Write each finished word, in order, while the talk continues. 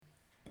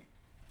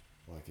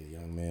like a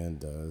young man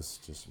does,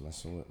 just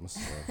messing with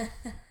myself.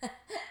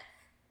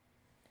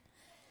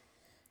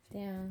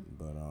 Damn.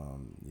 But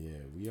yeah,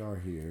 we are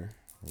here.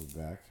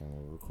 We're back and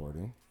we're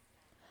recording.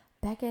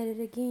 Back at it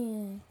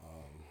again.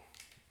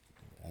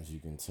 As you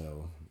can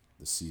tell,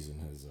 the season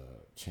has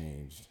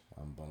changed.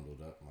 I'm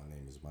bundled up. My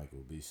name is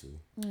Michael Beasley.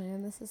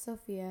 And this is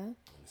Sophia.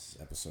 This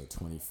is episode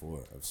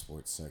 24 of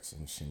Sports, Sex,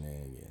 and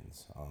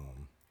Shenanigans.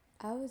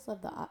 I always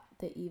love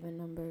the even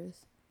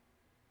numbers.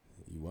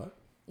 You what?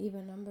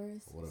 Even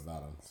numbers. What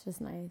about them? It's just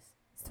nice.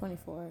 It's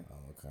 24. Oh,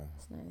 okay.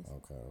 It's nice.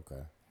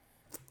 Okay.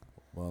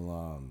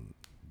 Well,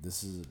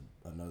 this is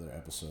another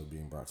episode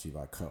being brought to you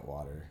by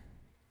Cutwater.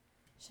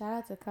 Shout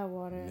out to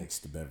Cutwater.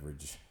 Mixed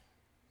beverage.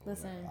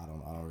 Listen. I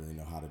don't really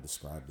know how to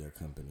describe their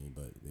company,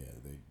 but yeah,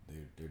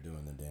 they're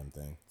doing the damn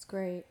thing. It's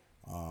great.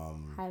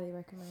 Highly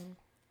recommend.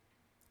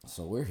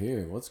 So we're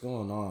here. What's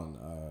going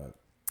on?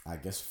 I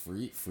guess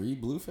free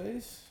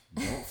Blueface?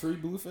 Don't free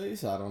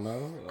Blueface? I don't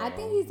know. I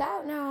think he's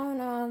out now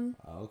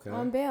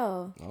on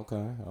bail. Okay.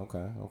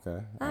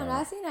 I don't know.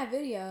 I seen that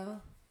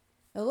video.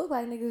 It looked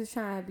like niggas was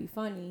trying to be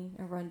funny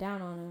and run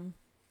down on him.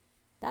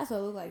 That's what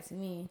it looked like to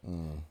me.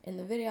 In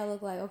the video, it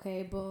looked like,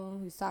 okay,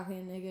 boom, he's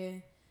talking to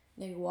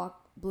nigga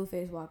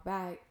Blueface walk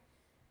back,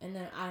 and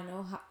then I don't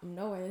know how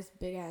nowhere this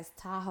big ass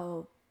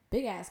Tahoe,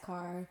 big ass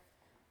car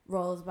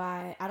rolls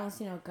by. I don't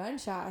see no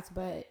gunshots,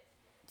 but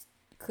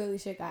clearly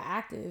shit got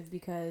active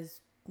because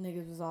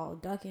niggas was all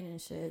ducking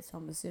and shit, so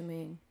I'm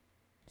assuming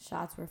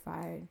shots were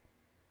fired.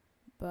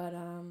 But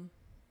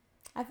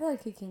I feel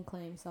like he can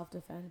claim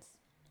self-defense.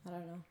 I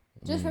don't know.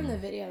 Just from the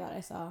video that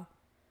I saw,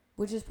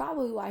 which is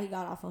probably why he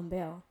got off on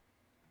bail.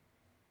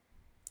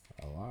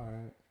 Oh, all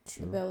right.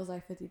 True. The bail was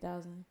like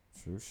 $50,000.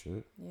 True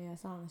shit. Yeah, I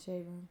saw in the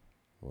shade room.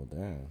 Well,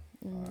 damn.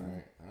 All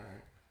right.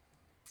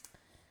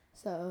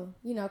 So,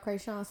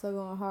 Krayshawn's still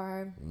going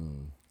hard.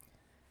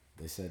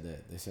 They said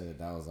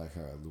that was like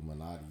her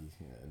Illuminati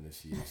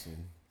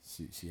initiation.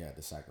 she had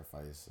to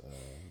sacrifice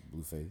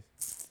Blueface.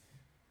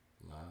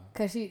 Nah.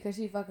 Cause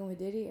she fucking with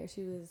Diddy, or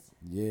she was.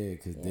 Yeah,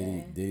 cause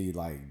Diddy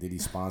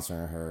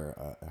sponsoring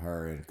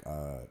her and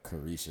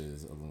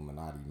Carisha's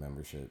Illuminati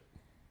membership.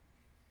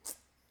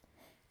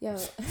 Yo.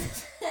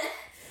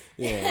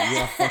 Yeah, you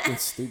know how fucking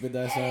stupid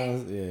that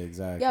sounds? Yeah,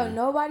 exactly. Yo,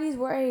 nobody's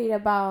worried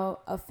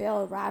about a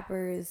failed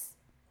rapper's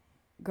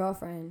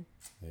girlfriend.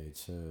 Hey,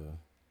 chill.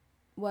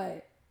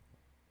 What?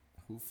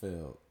 Who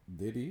failed?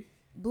 Diddy?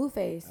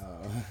 Blueface.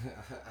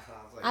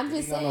 I'm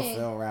just saying. No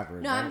failed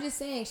rapper. No, I'm just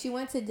saying. She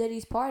went to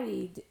Diddy's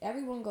party.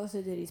 Everyone goes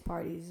to Diddy's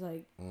parties.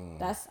 Like,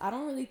 I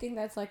don't really think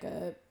that's like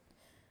a.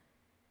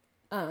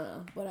 I don't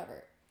know.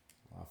 Whatever.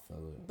 I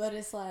feel it. But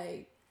it's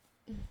like,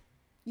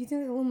 you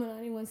think the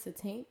Illuminati wants to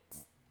taint?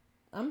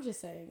 I'm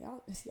just saying,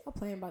 y'all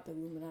playing about the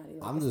Illuminati.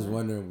 Like, I'm just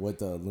wondering what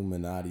the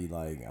Illuminati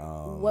like.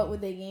 What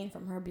would they gain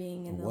from her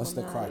being in the What's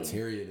Illuminati? the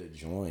criteria to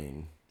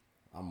join?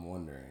 I'm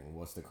wondering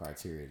what's the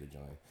criteria to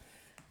join.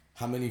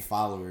 How many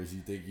followers you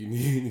think you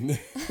need?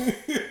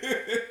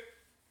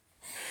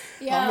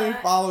 How many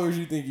followers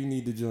you think you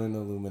need to join the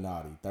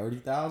Illuminati?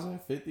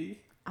 30,000? 50?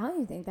 I don't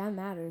even think that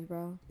matters,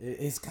 bro.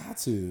 It's got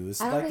to. It's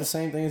like the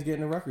same thing as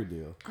getting a record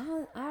deal.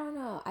 I don't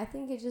know. I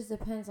think it just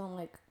depends on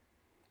like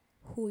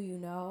who you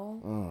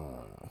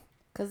know.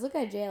 Cause look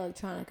at Jay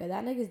Electronica.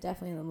 That nigga's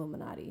definitely an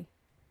Illuminati.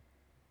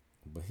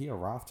 But he a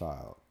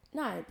Rothschild.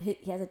 No, he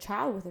has a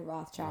child with a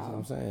Rothschild.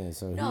 That's what I'm saying.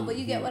 So no, but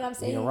you get what I'm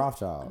saying. He a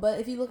Rothschild. But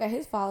if you look at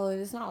his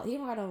followers, it's not. He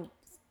don't got no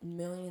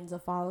millions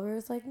of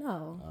followers. Like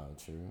no. Oh,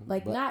 true.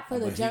 Like not for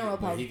the general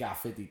public. He got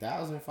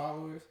 50,000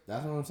 followers.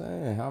 That's what I'm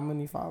saying. How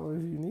many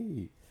followers you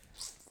need?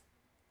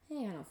 He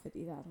ain't got no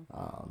 50,000. I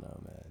don't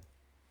know, man.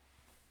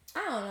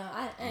 I don't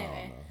know.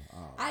 Anyway,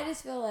 I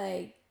just feel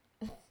like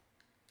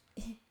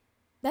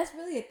that's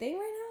really a thing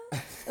right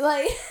now.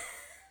 Like.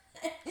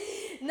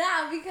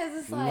 Nah,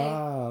 because it's like...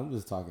 Nah, I'm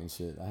just talking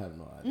shit. I have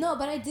no idea. No,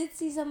 but I did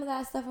see some of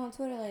that stuff on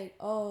Twitter, like,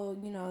 oh,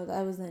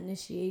 that was the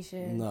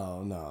initiation.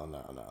 No.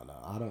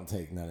 I don't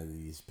take none of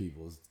these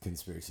people's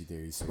conspiracy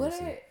theories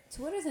seriously.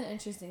 Twitter's an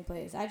interesting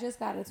place. I just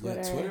got a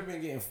Twitter.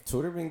 Yeah,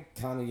 Twitter been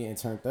kind of getting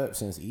turned up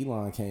since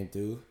Elon came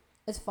through.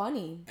 It's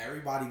funny.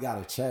 Everybody got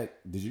a check.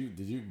 Did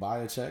you buy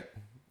a check?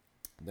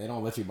 They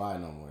don't let you buy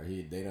no more.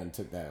 They done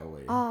took that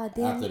away.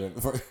 Damn.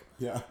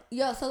 Yeah.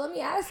 Yo, so let me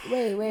ask.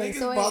 Wait.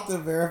 Niggas bought the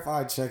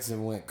verified checks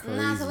and went crazy.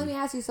 Nah, so let me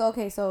ask you.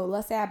 So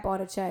let's say I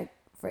bought a check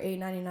for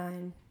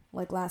 $8.99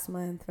 like last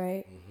month,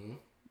 right? Mm-hmm.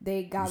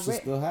 They got rid.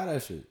 You still have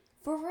that shit.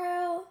 For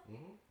real?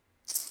 Mm-hmm.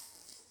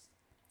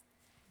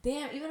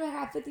 Damn, even if I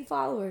got 50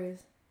 followers.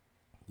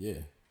 Yeah.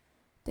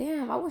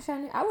 Damn, I wish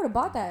I knew. I would have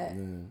bought that.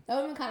 Yeah. That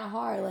would have been kind of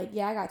hard. Like,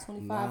 yeah, I got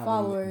 25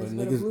 followers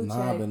with a blue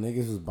check. But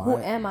niggas was buying. Who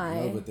am I?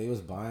 No, but they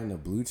was buying the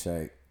blue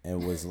check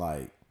and was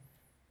like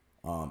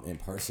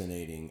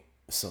impersonating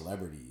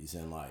celebrities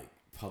and like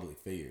public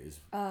figures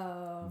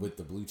with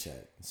the blue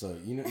check. So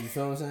you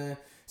feel what I'm saying?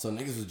 So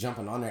niggas was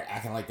jumping on there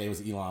acting like they was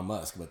Elon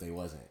Musk, but they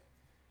wasn't.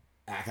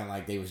 Acting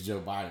like they was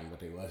Joe Biden, but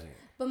they wasn't.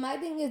 But my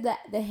thing is that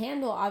the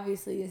handle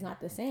obviously is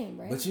not the same,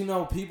 right? But you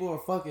know, people are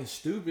fucking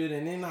stupid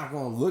and they're not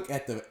gonna look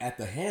at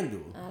the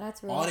handle.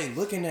 That's real. All they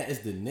looking at is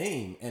the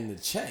name and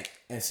the check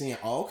and seeing,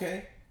 oh,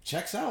 okay,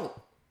 checks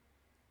out.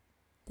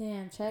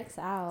 Damn, checks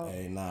out.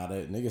 Hey, nah,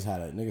 that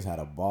niggas had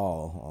a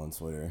ball on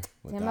Twitter.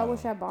 Damn, I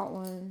wish I bought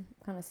one.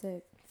 Kind of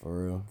sick.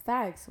 For real.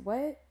 Facts.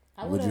 What?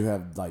 Would you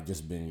have like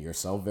just been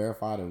yourself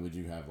verified, or would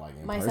you have like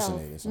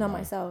impersonated somebody? No,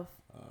 myself.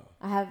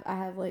 I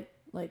have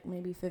like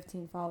maybe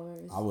 15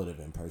 followers. I would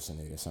have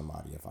impersonated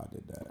somebody if I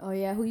did that. Oh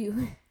yeah, who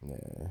you?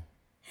 Yeah.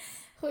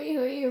 Who are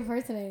you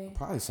impersonating?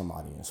 Probably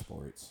somebody in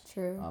sports.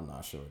 True. I'm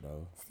not sure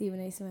though. Stephen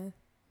A. Smith.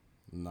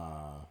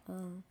 Nah.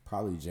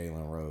 Probably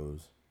Jalen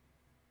Rose.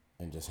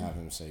 And just have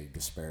him say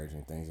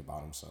disparaging things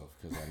about himself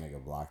because that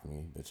nigga blocked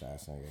me, bitch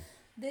ass nigga.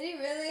 Did he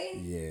really?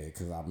 Yeah,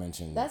 because I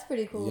mentioned. That's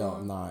pretty cool.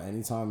 Yo, nah.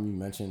 Anytime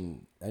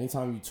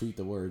you tweet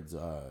the words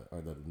or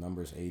the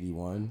numbers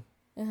 81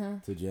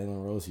 to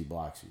Jalen Rose, he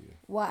blocks you.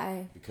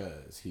 Why?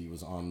 Because he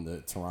was on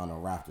the Toronto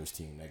Raptors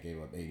team that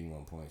gave up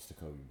 81 points to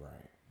Kobe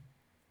Bryant,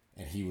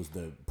 and he was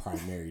the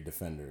primary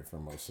defender for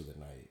most of the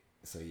night.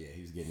 So yeah,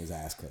 he was getting his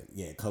ass cut.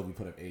 Yeah, Kobe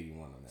put up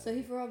 81 on that. So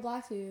he for real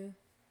blocked you.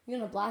 You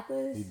on a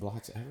blacklist? He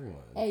blocks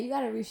everyone. Hey, you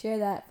gotta reshare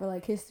that for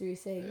like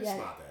history's sake. It's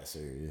not that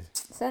serious.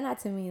 Send that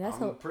to me.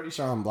 I'm pretty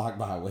sure I'm blocked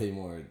by way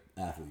more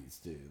athletes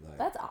too. Like,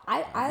 that's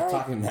I like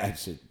talking mad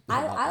shit.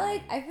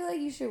 I feel like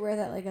you should wear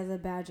that like as a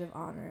badge of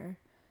honor.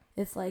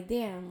 It's like,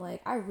 damn,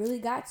 like I really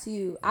got to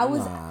you. I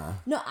was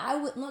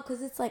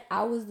because it's like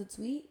I was the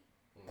tweet.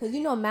 Because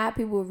you know, mad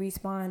people will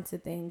respond to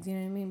things. You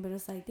know what I mean? But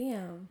it's like,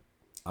 damn.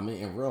 I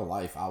mean, in real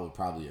life, I would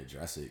probably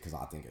address it because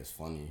I think it's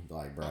funny.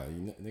 Like, bro,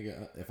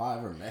 nigga, if I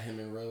ever met him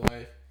in real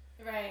life,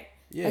 right?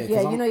 Yeah, like,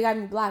 yeah, you know, you got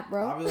me blocked,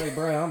 bro. I'll be like,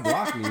 bro, I'm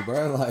blocked me,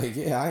 bro. Like,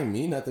 yeah, I ain't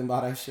mean nothing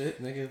by that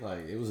shit, nigga.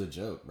 Like, it was a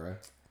joke, bro.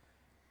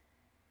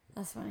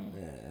 That's funny.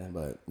 Yeah,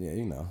 but yeah,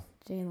 you know,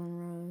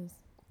 Jalen Rose.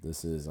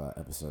 This is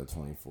episode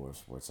 24 of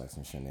Sports Sex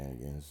and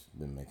Shenanigans.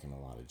 Been making a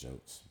lot of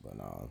jokes, but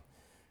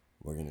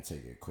we're gonna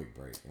take a quick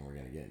break and we're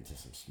gonna get into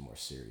some more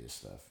serious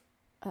stuff.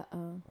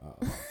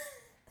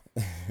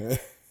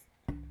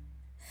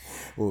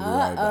 We'll be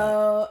right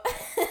back.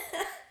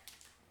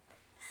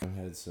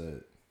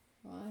 Headset.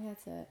 Wrong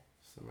headset.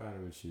 What's the matter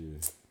with you?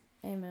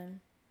 Hey,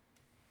 man.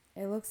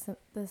 It looks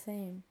the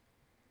same.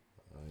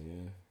 Oh,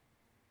 yeah?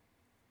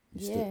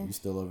 You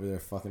still over there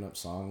fucking up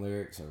song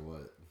lyrics or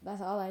what?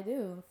 That's all I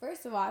do.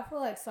 First of all, I feel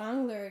like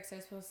song lyrics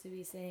are supposed to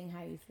be saying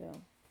how you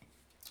feel.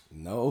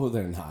 No,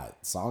 they're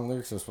not. Song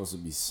lyrics are supposed to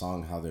be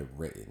sung how they're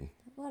written.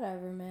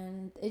 Whatever,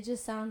 man. It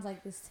just sounds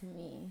like this to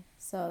me.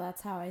 So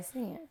that's how I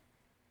sing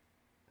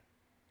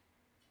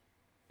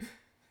it.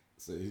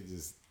 So you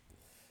just,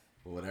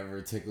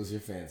 whatever tickles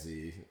your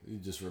fancy, you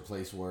just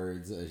replace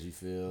words as you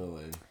feel.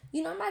 And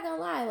you know, I'm not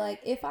gonna lie.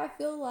 Like, if I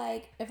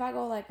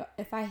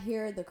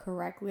hear the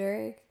correct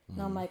lyric,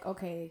 and I'm like,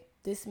 okay,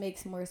 this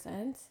makes more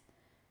sense,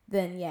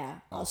 then yeah,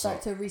 I'll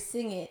start to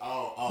re-sing it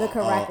the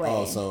correct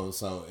way.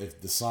 So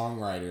if the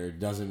songwriter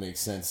doesn't make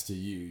sense to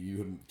you,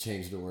 you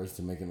change the words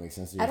to make it make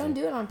sense to you. I don't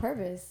do it on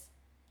purpose.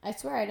 I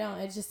swear I don't.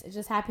 It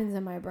just happens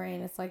in my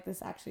brain. It's like,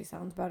 this actually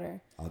sounds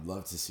better. I'd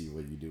love to see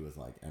what you do with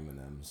like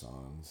Eminem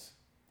songs.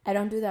 I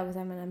don't do that with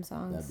Eminem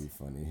songs. That'd be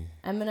funny.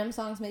 Eminem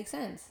songs make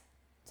sense,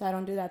 so I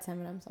don't do that to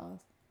Eminem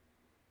songs.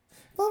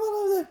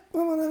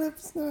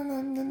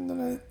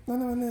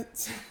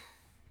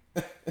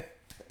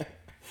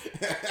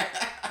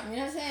 You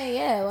know what I'm saying?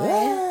 Yeah. Like,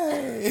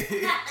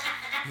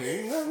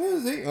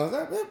 music. Nah, you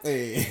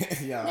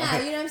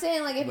know what I'm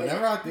saying? Like,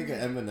 whenever I think of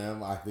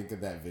Eminem, I think of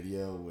that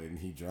video when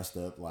he dressed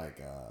up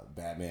like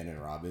Batman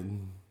and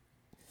Robin.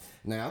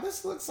 Now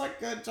this looks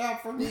like a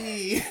job for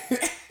me.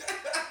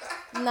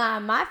 Nah,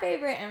 my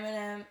favorite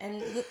Eminem,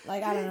 and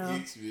like, I don't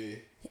know,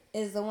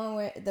 is the one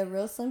where the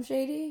real Slim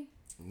Shady.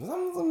 Nah,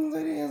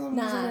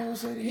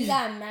 he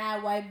got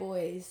mad white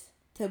boys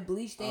to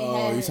bleach their hair.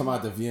 Oh, you talking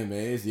about the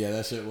VMAs? Yeah,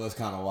 that shit was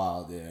kind of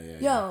wild. Yeah.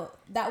 Yo,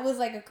 that was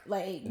like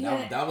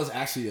that was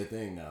actually a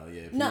thing though.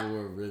 Yeah, people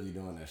were really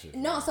doing that shit.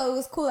 No, so it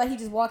was cool that he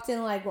just walked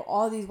in like with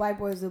all these white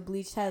boys with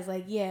bleached heads.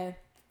 Like, yeah,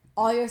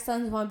 all your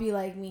sons want to be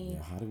like me.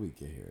 Yeah, how did we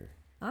get here?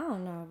 I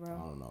don't know, bro. I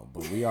don't know,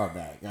 but we are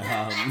back.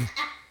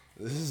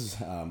 This is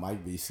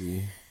Mike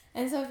BC.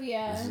 And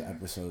Sophia. This is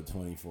episode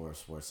 24 of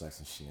Sports, Sex,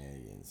 and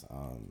Shenanigans.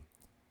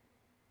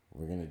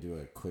 We're going to do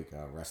a quick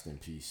rest in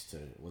peace to,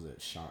 was it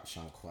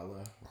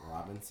Shanquella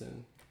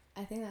Robinson?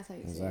 I think that's how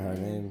you say it. Is that her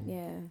name?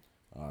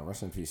 Yeah.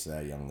 Rest in peace to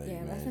that young lady,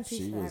 man. Rest in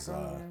peace to that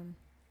girl,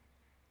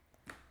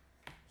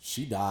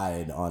 she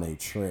died on a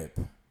trip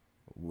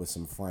with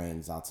some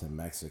friends out to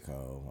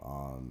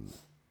Mexico.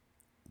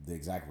 The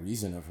exact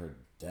reason of her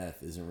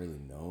death isn't really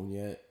known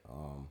yet.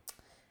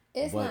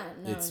 It's not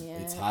known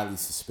yet. It's highly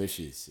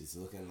suspicious. It's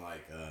looking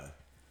like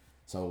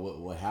so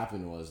what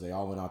happened was they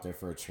all went out there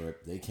for a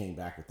trip. They came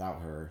back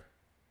without her.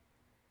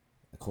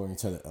 According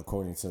to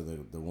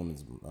the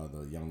woman's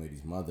the young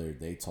lady's mother,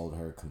 they told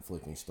her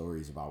conflicting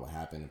stories about what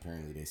happened.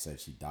 Apparently, they said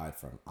she died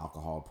from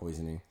alcohol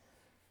poisoning.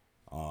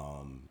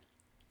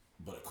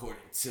 But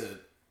according to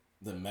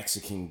the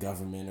Mexican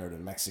government or the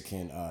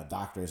Mexican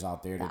doctors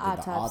out there that The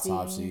did the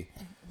autopsy,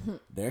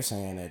 they're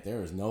saying that there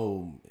was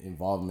no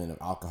involvement of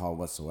alcohol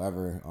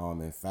whatsoever.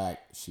 In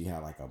fact, she had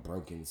like a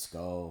broken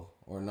skull,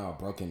 or no, a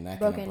broken neck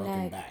and a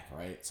broken back,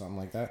 right? Something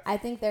like that. I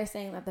think they're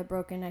saying that the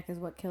broken neck is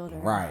what killed her.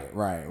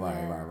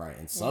 Right.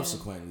 And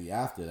subsequently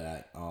after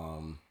that,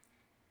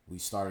 we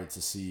started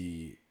to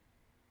see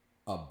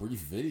a brief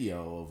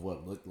video of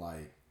what looked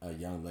like a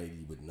young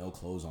lady with no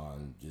clothes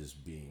on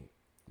just being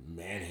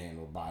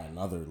manhandled by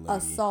another lady,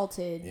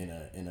 assaulted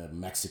in a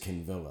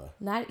Mexican villa.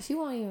 She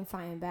won't even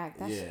fight back.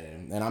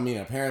 And I mean,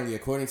 apparently,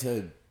 according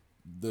to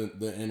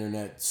the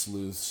internet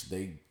sleuths,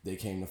 they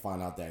came to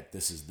find out that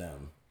this is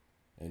them,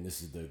 and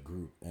this is the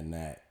group, and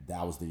that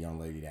was the young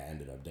lady that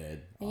ended up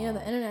dead. And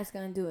the internet's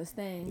gonna do its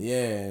thing.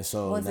 Yeah,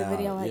 so once a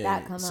video like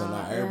that comes out, so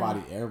now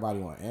everybody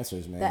want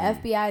answers, man.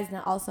 The FBI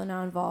is also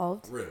now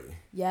involved. Really?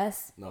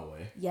 Yes. No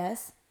way.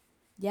 Yes.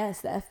 The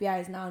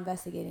FBI is now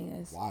investigating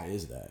this. Why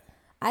is that?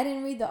 I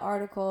didn't read the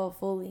article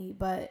fully,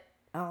 but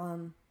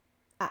I'm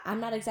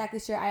not exactly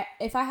sure.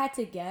 If I had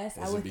to guess,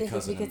 I would think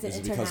it's because it's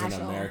international. Because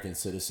an American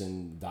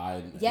citizen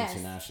died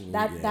internationally?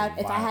 That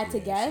if I had to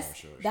guess,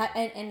 sure.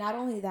 And not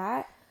only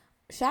that,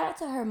 shout out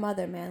to her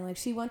mother, man. Like,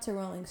 she went to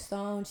Rolling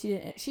Stone.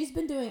 She's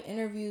been doing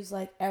interviews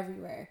like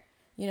everywhere,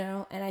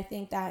 And I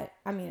think that,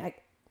 I mean,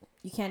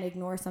 you can't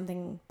ignore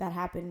something that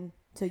happened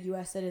to a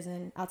U.S.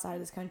 citizen outside of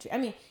this country. I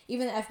mean,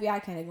 even the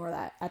FBI can't ignore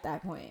that at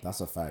that point.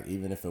 That's a fact.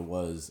 Even if it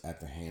was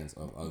at the hands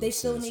of other they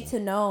still need to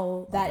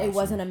know that it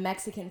wasn't a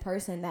Mexican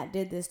person that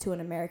did this to an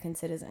American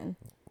citizen.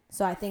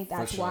 So I think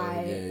that's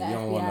why you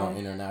don't want no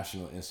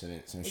international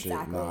incidents and shit.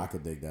 No, I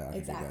could dig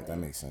that. That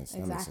makes sense.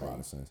 That makes a lot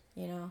of sense.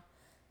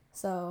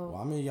 So.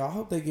 Well, I mean, I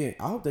hope they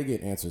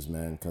get answers,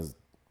 man. Because.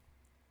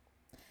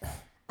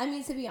 I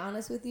mean, to be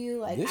honest with you,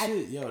 like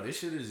this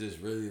shit is just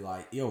really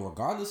like,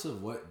 regardless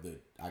of what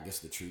I guess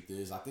the truth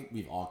is, I think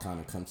we've all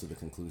kind of come to the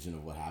conclusion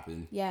of what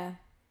happened. Yeah,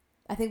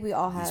 I think we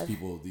all have.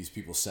 These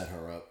people set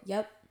her up.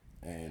 Yep.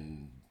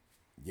 And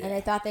they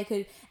thought they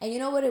could, and you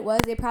know what it was?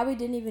 They probably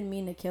didn't even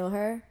mean to kill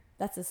her.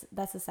 That's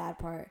the sad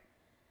part.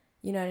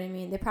 You know what I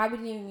mean? They probably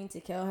didn't even mean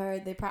to kill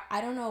her. I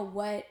don't know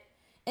what,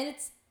 and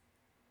it's.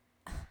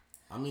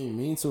 I mean,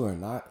 mean to or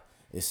not,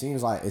 it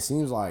seems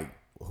like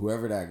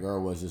whoever that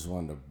girl was just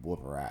wanted to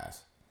whoop her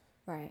ass.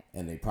 Right.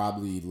 And they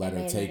probably let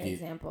her take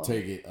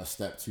it a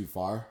step too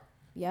far.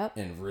 Yep.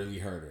 And really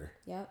hurt her.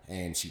 Yep.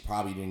 And she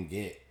probably didn't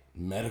get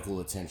medical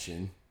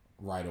attention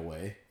right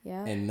away.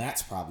 Yeah. And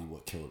that's probably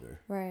what killed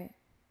her. Right.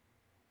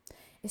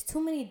 It's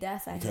too many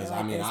deaths. Because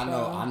I mean, I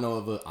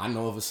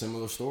know of a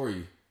similar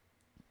story.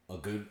 A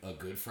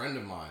good friend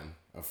of mine,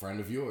 a friend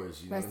of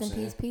yours. You Rest know what I'm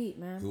saying? Rest in peace, Pete,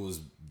 man. Who was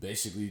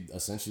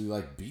essentially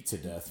like beat to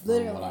death from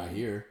Literally. what I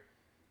hear,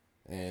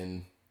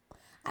 and.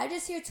 I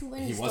just hear too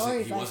many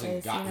stories like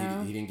this.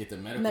 He didn't get the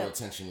medical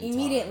attention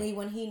immediately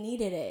when he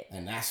needed it,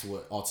 and that's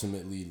what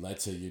ultimately led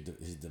to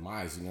his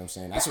demise. You know what I'm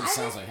saying? That's what it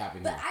sounds like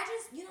happened. But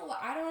you know what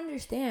I don't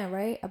understand,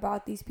 right,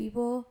 about these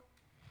people,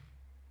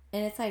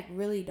 and it's like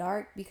really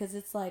dark because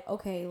it's like,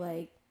 okay,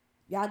 like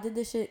y'all did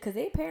this shit because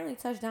they apparently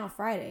touched down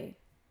Friday.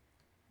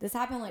 This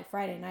happened like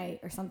Friday night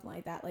or something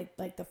like that,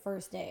 like the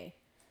first day.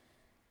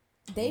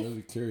 I'm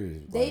really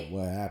curious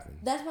what happened.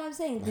 That's what I'm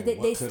saying. Like,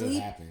 did they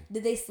sleep?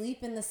 Did they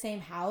sleep in the same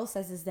house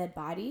as his dead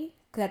body?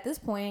 Because at this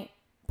point,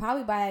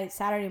 probably by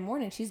Saturday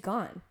morning, she's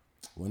gone.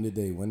 When did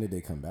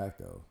they come back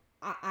though?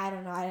 I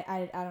don't know.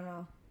 I don't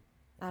know.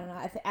 I don't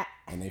know.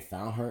 And they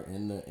found her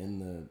in the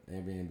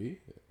Airbnb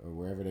or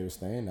wherever they were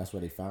staying. That's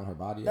where they found her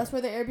body. That's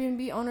where the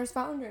Airbnb owners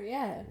found her.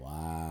 Yeah.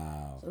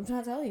 Wow. So I'm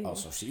trying to tell you. Oh,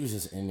 so she was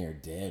just in there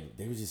dead.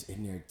 They was just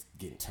in there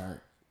getting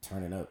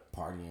turning up,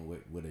 partying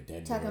with a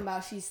dead talking girl.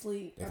 about she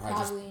sleep. They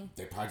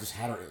probably just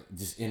had her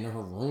just in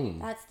her room.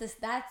 That's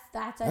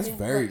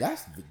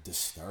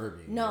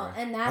disturbing. No, bro.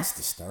 And that's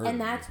disturbing. And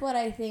that's what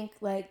I think,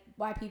 like,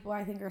 why people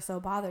I think are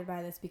so bothered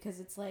by this, because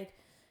it's like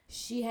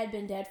she had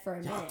been dead for a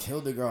minute. Y'all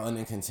killed the girl and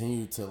then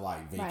continued to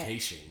like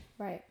vacation,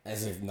 right?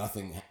 As if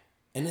nothing,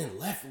 and then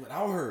left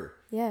without her.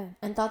 Yeah,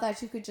 and thought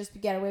that you could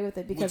just get away with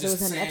it because it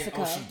was in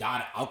Mexico. Oh, she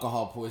died of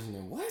alcohol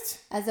poisoning.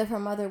 What? As if her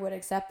mother would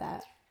accept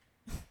that.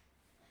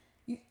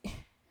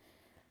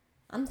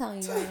 I'm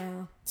telling you right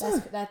now.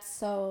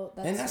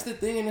 That's the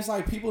thing, and it's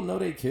like people know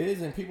their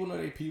kids and people know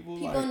their people.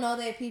 People know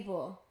their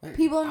people.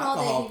 People know their people.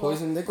 Alcohol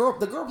poisoning. The girl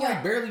probably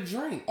barely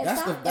drink.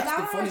 That's the funny thing. If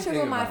I were on a trip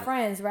with my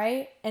friends,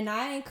 right, and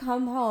I ain't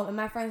come home, and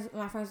my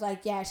friends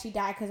like, yeah, she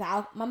died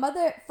because my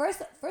mother.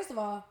 First of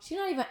all, she's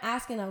not even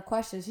asking them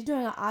questions. She's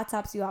doing an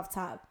autopsy off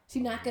top.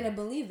 She's not gonna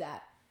believe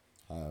that.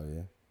 Oh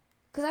yeah.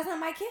 Cause that's not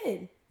my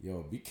kid.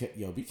 Yo, be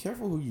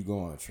careful who you go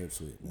on trips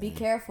with, man. Be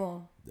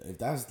careful. If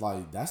that's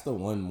the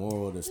one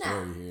moral of the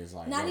story here. It's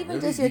like, not even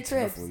really just your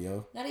trips. Careful,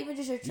 yo. Not even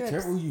just your trips. Be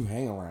careful who you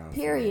hang around.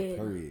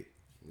 Period.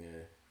 Yeah.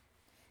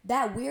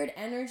 That weird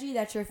energy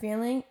that you're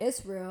feeling,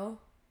 it's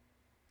real.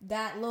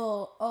 That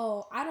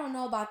little, I don't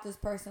know about this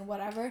person,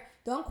 whatever.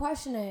 Don't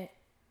question it.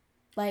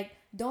 Like,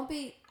 don't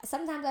be.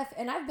 Sometimes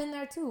I've been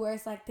there too, where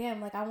it's like, damn,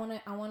 like I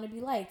wanna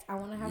be liked. I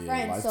wanna have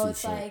friends. So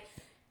it's like,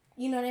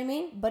 You know what I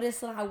mean? But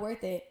it's not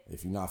worth it.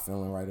 If you're not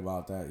feeling right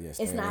about that, yeah,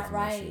 stay It's away not from that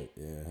right. shit.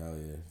 Yeah, hell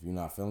yeah. If you're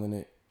not feeling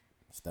it,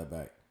 step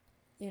back.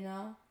 You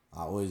know?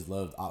 I always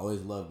loved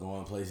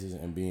going places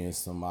and being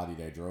somebody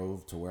that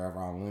drove to wherever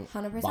I went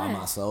 100%. by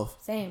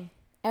myself. Same.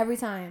 Every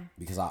time.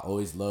 Because I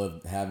always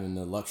loved having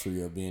the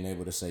luxury of being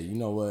able to say, you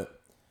know what?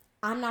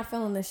 I'm not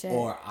feeling this shit.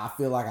 Or I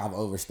feel like I've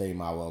overstayed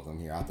my welcome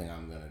here. I think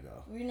I'm going to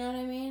go. You know what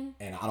I mean?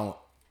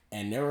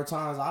 And there were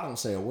times I don't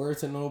say a word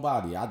to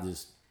nobody. I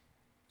just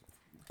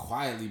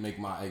quietly make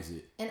my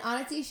exit. And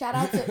honestly, shout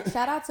out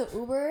to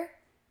Uber,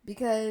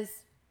 because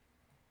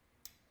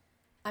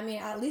I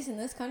mean, at least in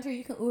this country,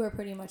 you can Uber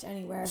pretty much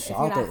anywhere.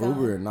 Shout out to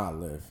Uber and not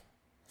Lyft.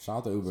 Shout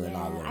out to Uber and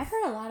not Lyft. I've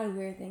heard a lot of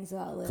weird things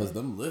about Lyft. Because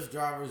them Lyft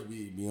drivers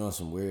be on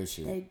some weird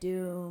shit. They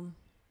do.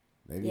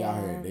 They be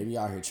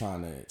out here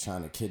trying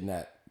to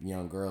kidnap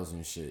young girls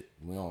and shit.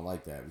 We don't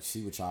like that. We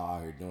see what y'all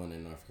out here doing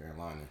in North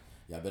Carolina.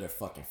 Y'all better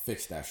fucking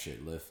fix that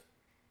shit, Lyft.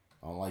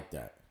 I don't like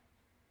that.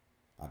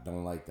 I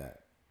don't like that.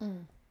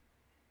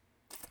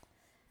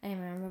 Hey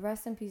man, but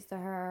rest in peace to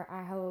her.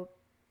 I hope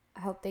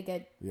they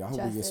get I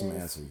hope we get some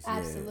answers.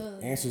 Absolutely.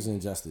 Yeah. Answers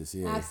and justice.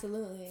 Yeah.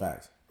 Absolutely.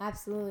 Facts.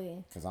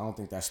 Absolutely. Because I don't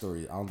think that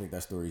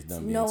story's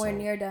done. Nowhere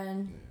near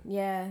done.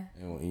 Yeah.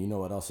 And you know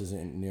what else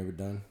isn't near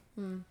done?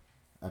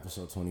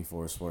 Episode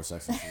 24 of Sports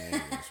Sex and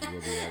Shenanigans.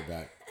 We'll be right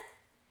back.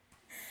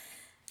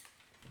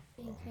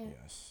 Thank you.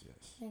 Yes.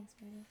 Thanks,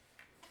 baby.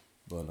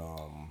 But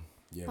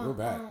we're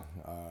back.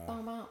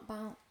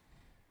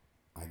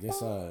 I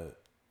guess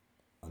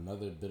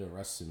another bit of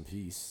rest in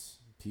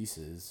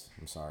pieces.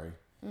 I'm sorry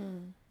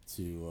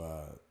to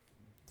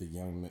the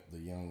young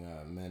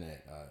men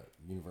at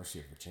University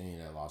of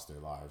Virginia that lost their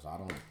lives. I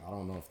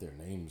don't know if their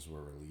names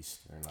were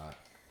released or not.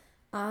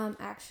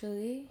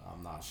 Actually,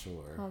 I'm not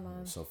sure. Hold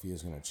on.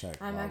 Sophia's gonna check.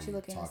 I'm actually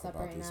looking this up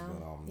right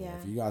now. But,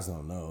 if you guys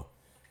don't know,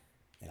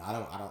 and I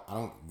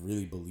don't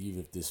really believe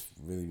if this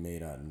really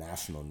made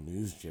national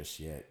news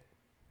just yet,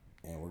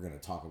 and we're gonna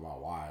talk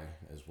about why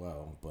as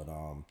well. But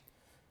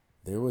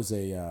there was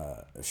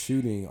a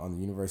shooting on the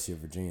University of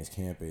Virginia's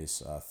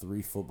campus.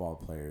 3 football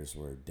players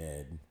were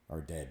dead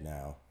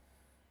now.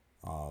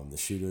 The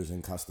shooter's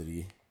in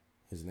custody.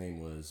 His name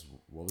was,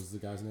 what was the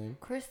guy's name?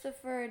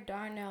 Christopher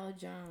Darnell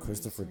Jones.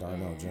 Christopher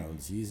Darnell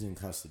Jones. He's in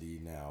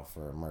custody now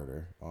for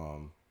murder.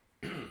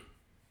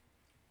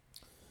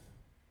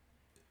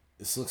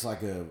 This looks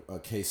like a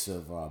case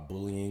of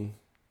bullying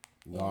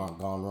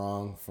gone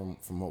wrong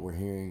from what we're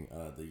hearing.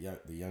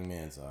 The young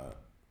man's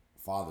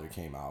father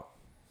came out.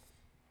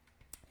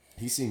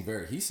 He seemed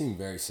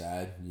very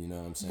sad. You know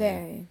what I'm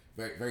saying?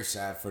 Very very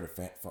sad for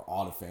for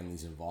all the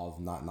families involved,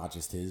 not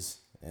just his.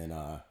 And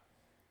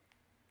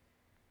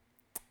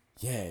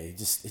it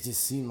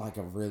just seemed like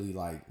a really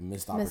like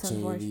missed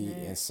opportunity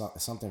and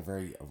something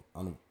very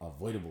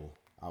unavoidable,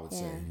 I would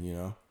say, you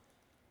know,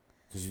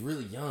 because you're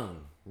really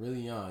young,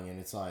 and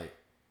it's like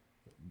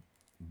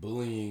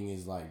bullying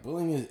is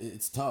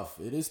it's tough.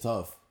 It is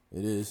tough.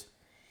 It is,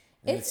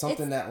 and it's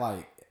something that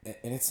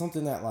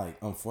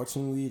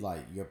unfortunately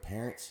like your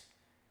parents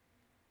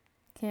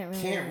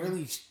can't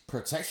really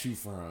protect you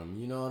from.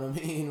 You know what I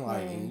mean?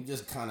 Like, and you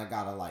just kind of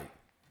gotta like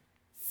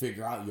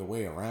figure out your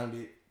way around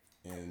it.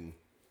 And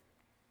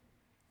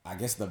I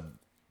guess a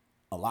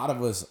lot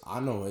of us, I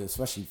know,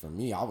 especially for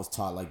me, I was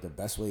taught like the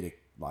best way to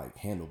like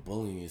handle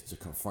bullying is to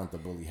confront the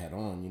bully head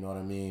on. You know what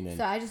I mean? And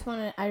so I just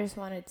wanted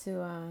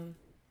to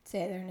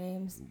say their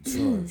names.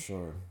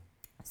 Sure.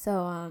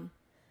 So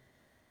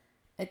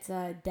it's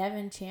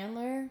Devin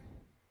Chandler,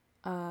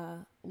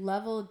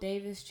 Level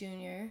Davis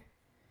Jr.,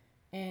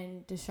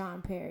 and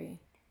Deshaun Perry.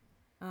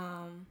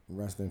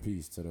 Rest in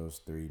peace to those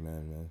 3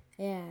 men, man.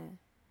 Yeah.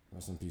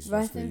 Rest in peace to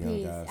those 3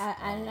 young guys.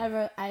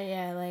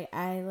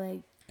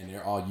 And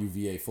they're all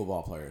UVA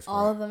football players. Correct?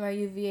 All of them are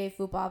UVA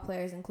football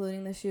players,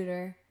 including the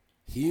shooter.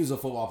 He was a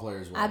football player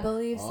as well. I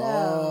believe so.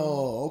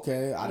 Oh,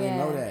 okay. I didn't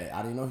know that.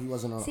 I didn't know he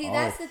wasn't on. See,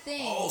 that's the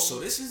thing. Oh, so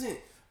this isn't.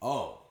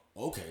 Oh,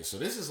 okay. So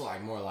this is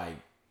like more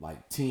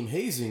like team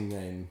hazing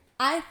than.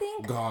 I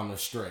think gone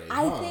astray.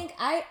 I think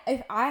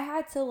if I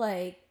had to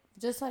like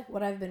just like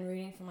what I've been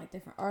reading from like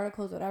different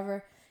articles,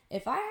 whatever.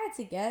 If I had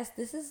to guess,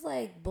 this is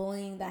like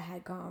bullying that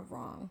had gone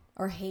wrong,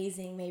 or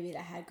hazing maybe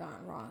that had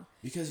gone wrong.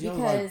 Because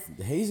like,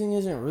 hazing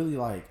isn't really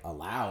like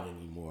allowed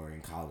anymore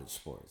in college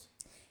sports.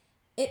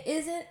 It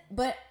isn't,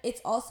 but it's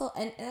also,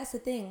 and that's the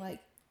thing. Like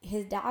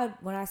his dad,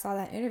 when I saw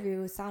that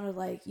interview, it sounded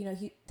like, you know,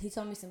 he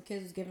told me some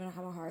kids was giving him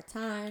a hard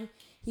time.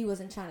 He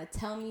wasn't trying to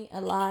tell me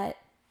a lot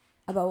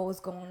about what was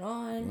going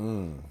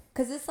on.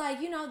 Because it's like,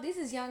 you know, these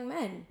is young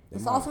men.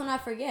 Let's also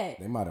not forget.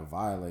 They might have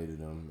violated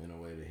him in a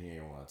way that he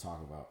didn't want to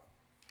talk about.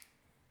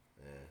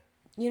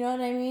 You know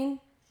what I mean?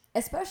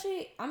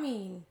 Especially, I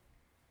mean,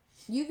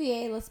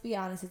 UVA, let's be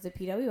honest, it's a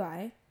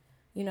PWI,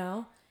 you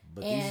know?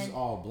 But these are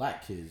all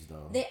black kids,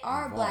 though. They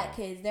are black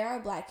kids. There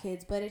are black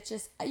kids, but it's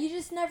just, you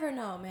just never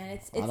know, man.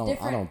 It's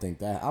different. I don't think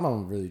that, I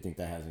don't really think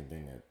that has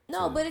anything to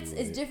No, but it's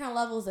different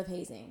levels of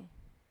hazing.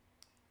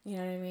 You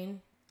know what I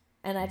mean?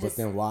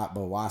 And why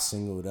why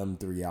single them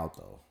 3 out,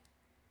 though?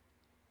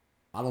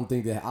 I don't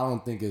think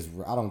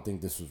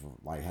this was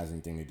like has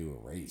anything to do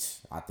with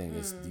race. I think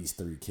it's these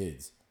 3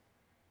 kids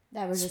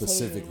that were just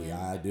specifically.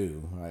 I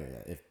do.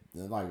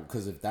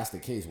 Because if that's the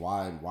case,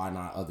 why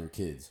not other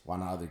kids? Why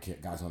not other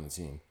guys on the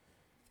team?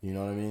 You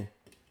know what I mean?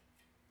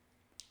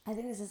 I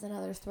think this is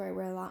another story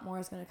where a lot more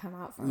is going to come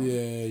out from.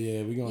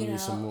 Yeah. We're gonna need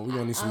some more. We're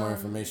gonna need some more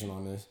information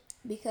on this.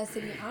 Because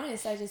to be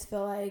honest, I just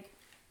feel like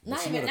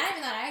not even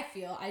that I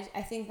feel.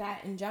 I think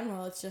that in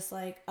general, it's just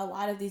like a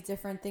lot of these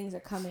different things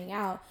are coming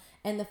out,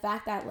 and the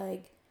fact that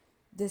like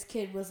this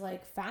kid was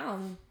like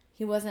found,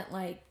 he wasn't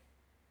like,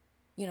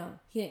 he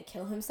didn't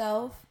kill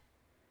himself.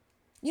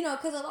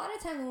 Because a lot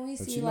of times when we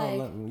see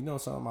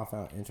something I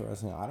found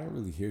interesting. I didn't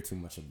really hear too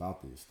much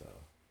about this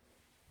though.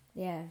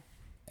 Yeah.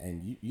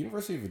 And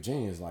University of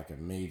Virginia is like a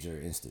major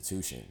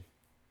institution.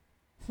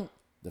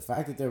 The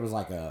fact that there was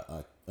like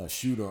a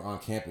shooter on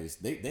campus,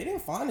 they didn't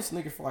find this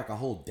nigga for like a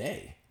whole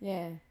day.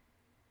 Yeah.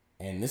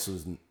 And this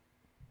was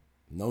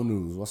no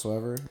news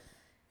whatsoever.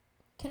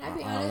 Can I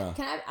be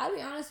honest? I'll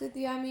be honest with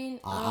you. I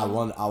mean, I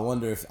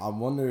wonder if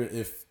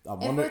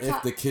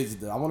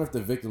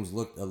the victims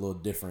looked a little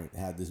different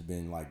had this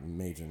been like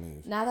major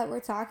news. Now that we're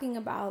talking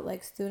about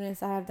like students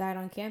that have died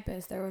on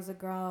campus, there was a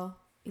girl,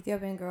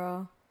 Ethiopian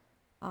girl.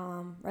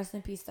 Rest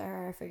in peace to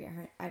her. I forget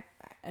her.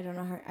 I don't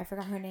know her. I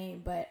forgot her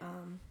name, but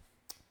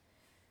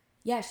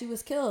yeah, she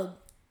was killed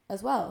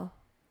as well.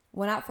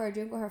 Went out for a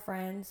drink with her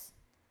friends.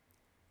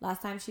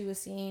 Last time she was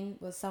seen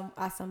was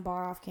at some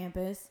bar off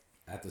campus.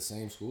 At the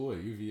same school at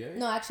UVA?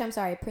 No, actually, I'm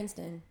sorry,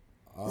 Princeton.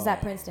 This is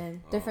at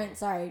Princeton.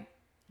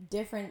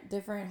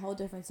 Different whole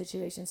different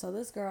situation. So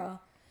this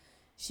girl,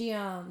 she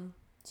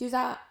was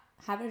out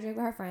having a drink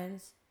with her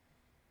friends.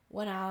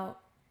 Went out,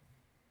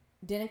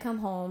 didn't come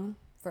home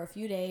for a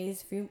few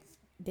days. Few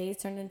days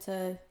turned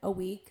into a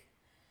week.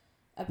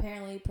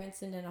 Apparently,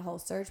 Princeton did a whole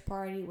search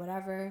party,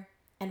 whatever,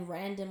 and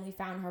randomly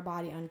found her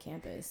body on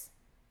campus.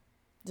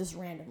 Just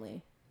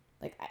randomly.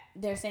 Like,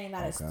 they're saying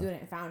that a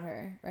student found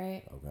her,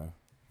 right? Okay.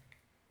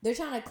 They're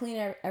trying to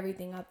clean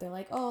everything up. They're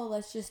like, oh,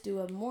 let's just do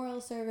a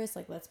memorial service.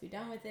 Like, let's be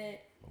done with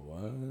it.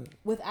 What?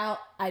 Without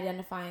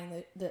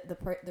identifying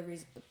the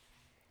reason,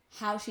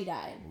 how she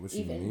died. What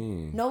you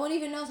mean? No one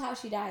even knows how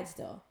she died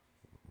still.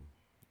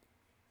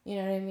 You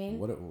know what I mean?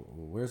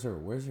 Where's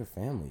her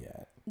family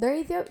at? They're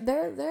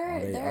Are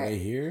they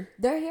here?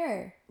 They're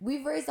here.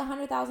 We've raised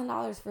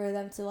 $100,000 for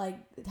them to like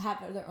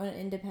have their own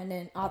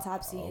independent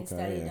autopsy and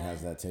study. And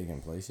has that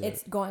taken place yet?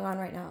 It's going on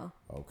right now.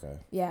 Okay.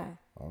 Yeah.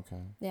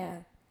 Okay. Yeah.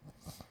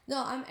 No,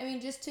 I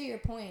mean, just to your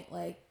point,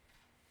 like,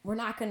 we're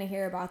not going to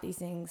hear about these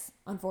things,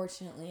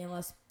 unfortunately,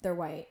 unless they're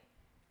white.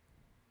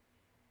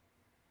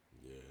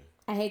 Yeah.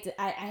 I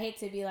hate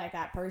to be like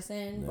that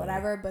person,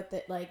 whatever, but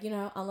that, like,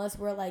 unless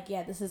we're like,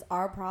 yeah, this is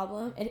our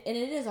problem, and it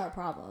is our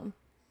problem.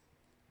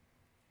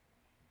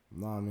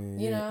 No, I mean,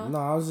 yeah.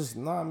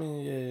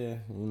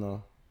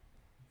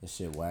 This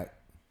shit whack.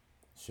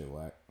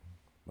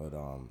 But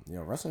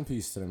rest in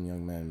peace to them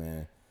young men,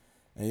 man.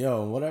 And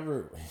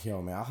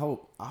man, I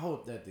hope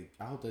that the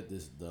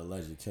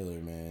alleged killer,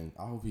 man,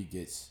 I hope he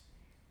gets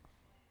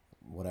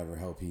whatever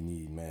help he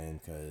need, man,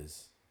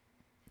 because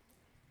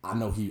I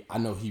know he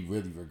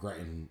really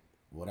regretting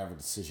whatever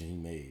decision he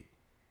made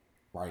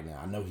right now.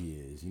 I know he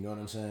is. You know what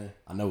I'm saying?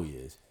 I know he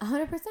is.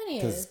 100% he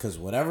is. Because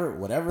whatever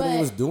they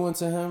was doing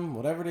to him,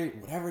 whatever they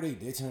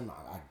did to him,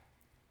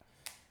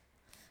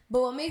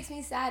 But what makes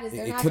me sad is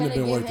they're not going to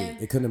give him...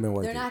 It couldn't have been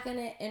worth it. They're not going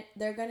to...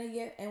 They're going to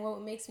give... And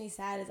what makes me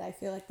sad is I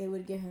feel like they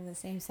would give him the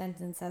same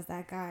sentence as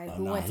that guy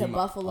who went to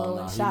Buffalo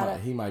and shot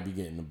up. He might be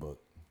getting the book.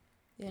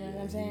 You know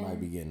what I'm saying? He might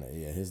be getting it.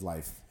 Yeah, his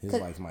life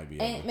might be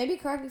over. Maybe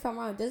correct me if I'm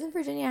wrong. Doesn't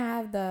Virginia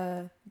have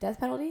the death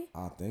penalty?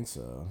 I think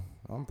so.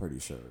 I'm pretty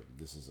sure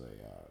this is a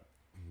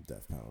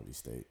death penalty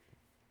state.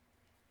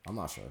 I'm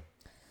not sure.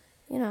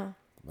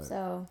 But,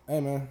 so...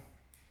 Hey, man.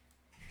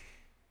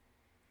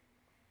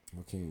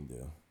 What can you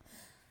do?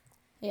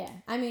 Yeah,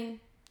 I mean,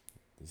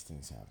 these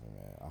things happen,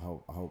 man. I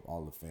hope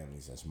all the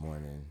families that's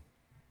mourning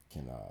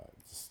can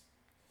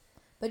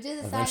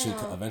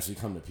eventually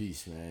come to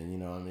peace, man. You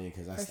know what I mean?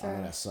 Because I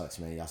know that sucks,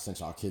 man. Y'all sent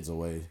y'all kids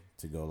away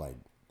to go like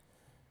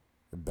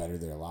better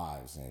their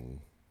lives, and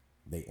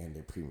they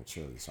ended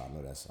prematurely. So I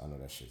know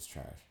that shit's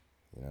trash.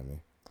 You know what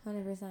I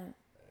mean? 100%.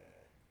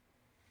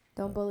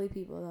 Don't bully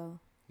people though.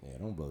 Yeah,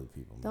 don't bully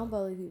people. Man. Don't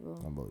bully people.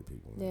 Don't bully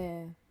people.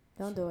 Man.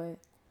 Yeah, don't do it.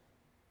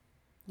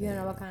 You don't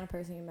know what kind of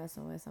person you're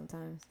messing with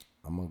sometimes.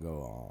 I'm gonna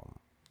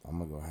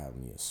go have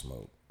me a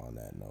smoke on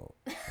that note.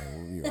 And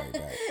we'll be right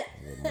back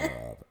with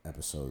more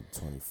episode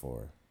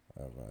 24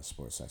 of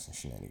Sports, Sex, and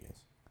Shenanigans.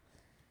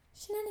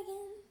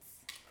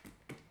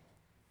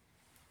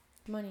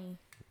 Money.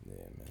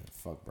 Yeah, man.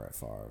 Fuck Brett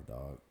Favre,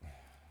 dog.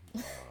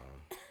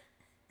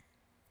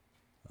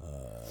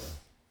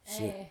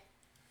 Shit. Hey.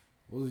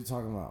 What was he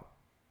talking about?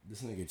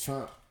 This nigga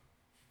Trump.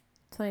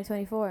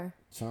 2024.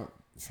 Trump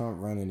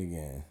running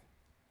again.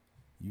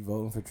 You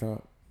voting for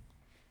Trump?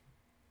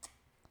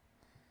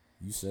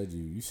 You said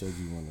you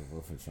want to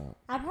vote for Trump.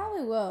 I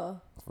probably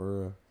will.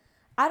 For real?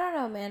 I don't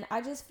know, man.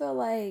 I just feel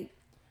like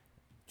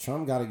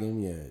Trump gotta give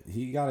me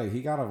he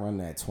gotta run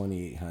that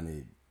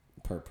 2,800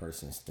 per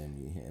person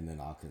stimmy, and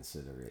then I'll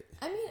consider it.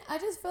 I mean, I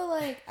just feel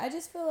like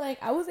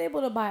I was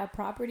able to buy a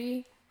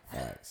property.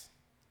 Facts.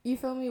 You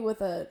feel me,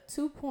 with a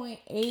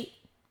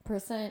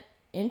 2.8%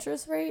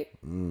 interest rate,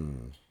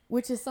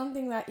 which is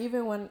something that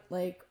even when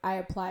like I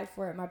applied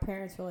for it, my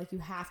parents were like, "You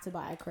have to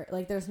buy a credit.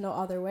 Like, there's no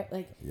other way."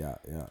 Like, yeah.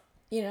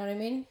 You know what I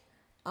mean?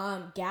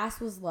 Gas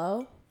was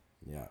low.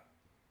 Yeah.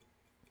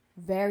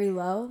 Very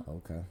low.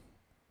 Okay.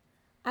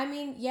 I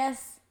mean,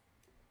 yes,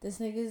 this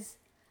nigga's...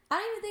 I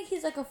don't even think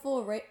he's like a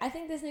full race. I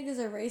think this nigga's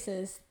a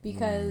racist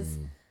because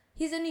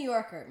he's a New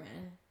Yorker,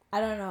 man.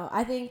 I don't know.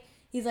 I think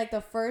he's like the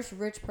first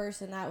rich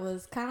person that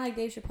was... Kind of like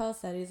Dave Chappelle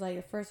said. He's like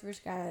the first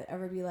rich guy to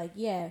ever be like,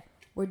 yeah,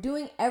 we're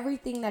doing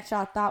everything that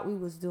y'all thought we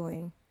was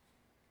doing.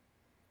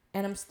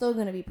 And I'm still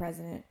going to be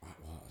president.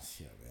 Well,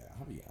 shit, man.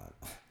 I'll be honest.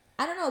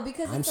 I don't know,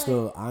 because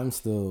I'm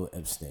still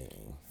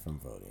abstaining from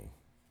voting.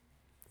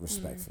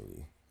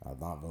 Respectfully. I'm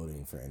not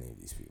voting for any of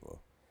these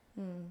people.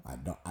 I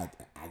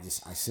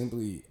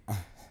simply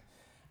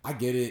I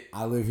get it.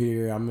 I live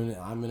here. I'm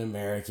an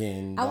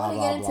American. I want to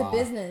get into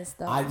business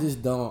though. I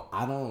just don't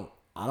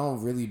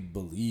really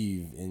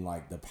believe in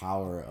like the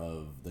power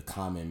of the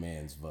common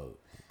man's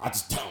vote. I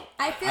just don't.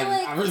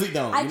 I really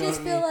don't. I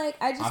just feel like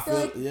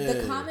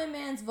the common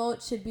man's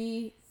vote should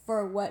be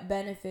for what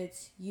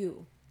benefits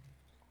you.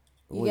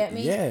 You get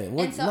me? Yeah.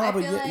 And so I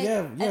feel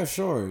like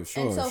sure. And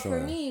so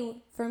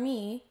for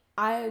me,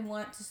 I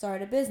want to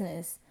start a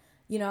business.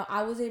 You know,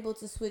 I was able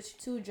to switch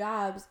 2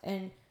 jobs,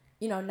 and,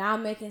 you know, now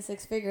I'm making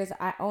 6 figures.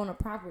 I own a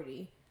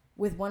property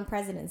with 1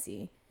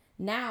 presidency.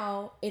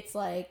 Now it's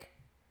like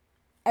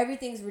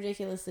everything's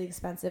ridiculously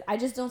expensive. I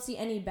just don't see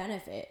any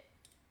benefit.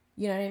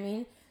 You know what I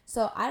mean?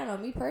 So I don't know.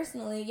 Me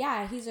personally,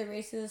 yeah, he's a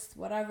racist,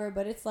 whatever.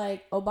 But it's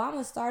like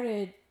Obama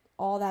started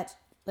all that,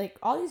 like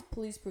all these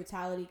police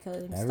brutality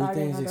killings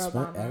started under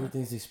Obama.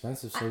 Everything's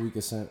expensive, so we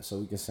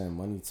can send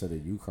money to the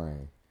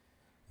Ukraine.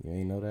 You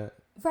ain't know that?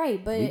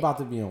 Right, but we about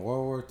to be in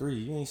World War III.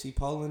 You ain't see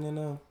Poland in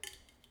them.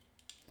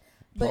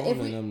 But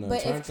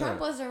if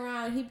Trump was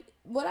around, I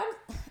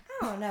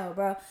don't know,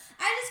 bro.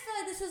 I just feel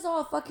like this is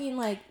all fucking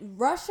like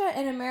Russia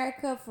and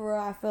America. For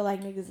real, I feel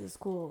like niggas is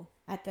cool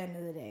at the end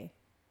of the day.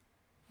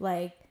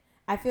 Like,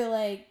 I feel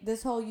like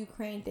this whole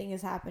Ukraine thing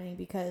is happening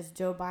because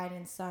Joe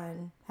Biden's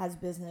son has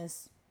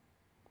business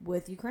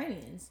with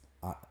Ukrainians.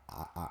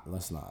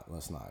 Let's not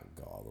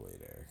go all the way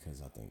there,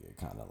 because I think you're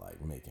kind of like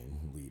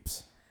making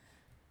leaps.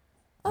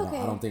 Okay.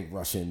 I don't think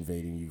Russia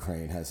invading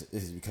Ukraine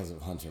is because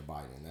of Hunter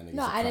Biden.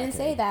 No, I didn't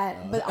say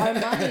that. But our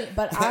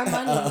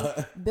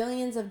money,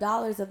 billions of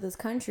dollars of this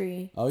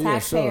country,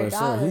 taxpayer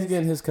dollars. He's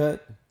getting his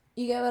cut.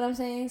 You get what I'm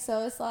saying?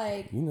 So it's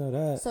like, you know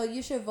that. So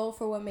you should vote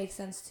for what makes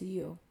sense to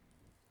you.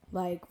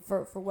 Like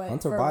for what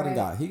Hunter Biden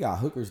got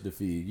hookers to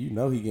feed. You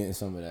know he getting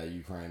some of that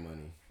Ukraine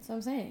money. That's what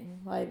I'm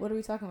saying. Like, what are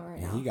we talking about right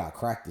now? He got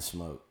crack to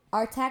smoke.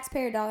 Our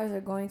taxpayer dollars are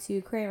going to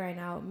Ukraine right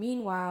now.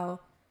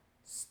 Meanwhile,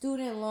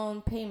 student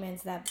loan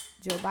payments that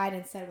Joe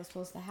Biden said was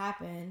supposed to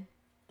happen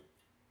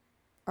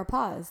are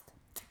paused.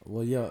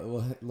 Well,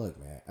 look,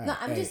 man.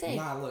 I'm just saying.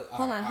 Hold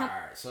on. All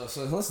right. So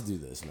let's do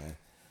this, man.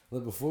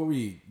 Look, before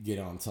we get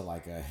on to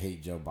like a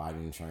hate Joe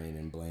Biden train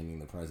and blaming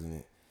the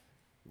president,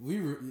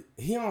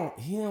 he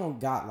don't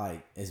got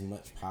like as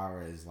much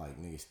power as like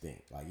niggas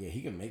think. Like, yeah,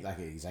 he can make like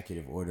an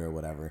executive order or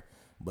whatever,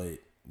 but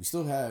we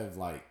still have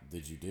like the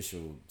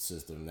judicial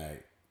system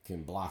that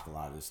can block a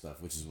lot of this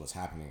stuff, which is what's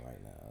happening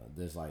right now.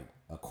 There's like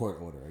a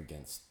court order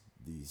against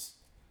these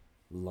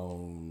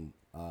loan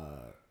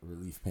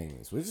relief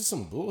payments, which is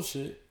some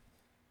bullshit,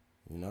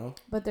 you know.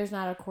 But there's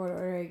not a court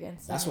order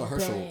against. That's what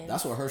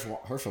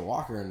Herschel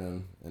Walker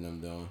and them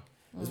doing.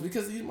 It's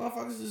because these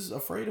motherfuckers is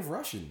afraid of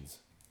Russians.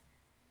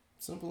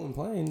 Simple and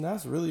plain.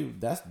 That's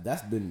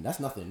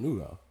nothing new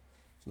though.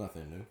 It's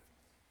nothing new.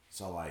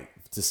 So like,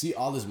 to see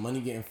all this money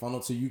getting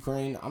funneled to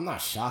Ukraine, I'm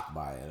not shocked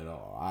by it at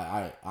all.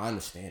 I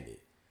understand it.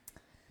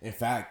 In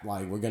fact,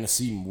 like, we're gonna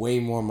see way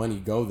more money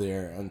go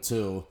there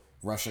until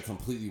Russia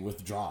completely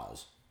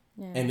withdraws,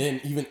 and then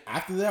even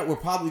after that, we're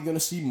probably gonna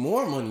see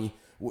more money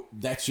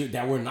that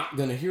we're not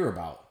gonna hear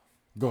about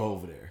go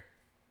over there,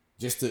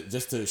 just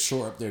to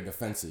shore up their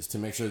defenses, to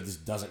make sure this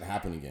doesn't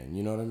happen again.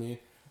 You know what I mean?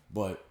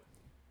 But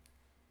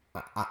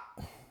I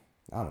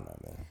don't know,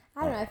 man.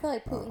 I don't know. I feel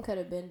like Putin could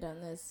have been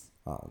done this.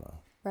 I don't know.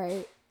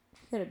 Right?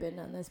 He could have been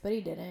done this, but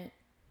he didn't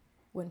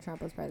when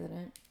Trump was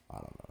president. I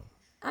don't know.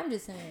 I'm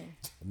just saying.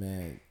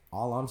 Man,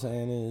 all I'm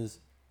saying is,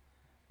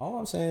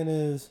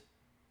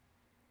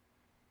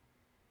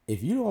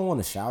 if you don't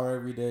want to shower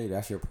every day,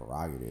 that's your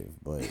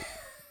prerogative. But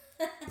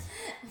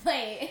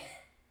wait.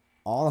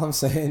 All I'm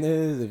saying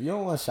is, if you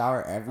don't want to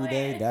shower every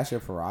day, that's your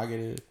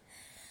prerogative.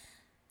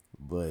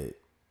 But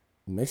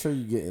make sure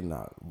you get in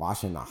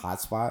washing the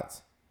hot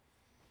spots.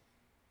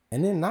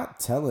 And then not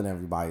telling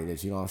everybody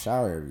that you don't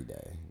shower every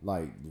day.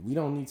 Like, we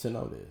don't need to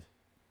know this.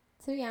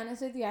 To be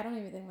honest with you, I don't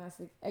even think that's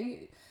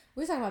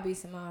we're talking about B.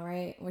 Simone,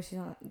 right? Where she's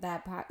on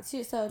that part.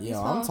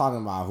 I'm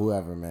talking about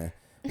whoever, man.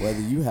 whether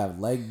you have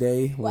leg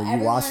day when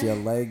you wash your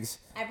legs,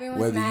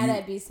 everyone's mad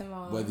at B.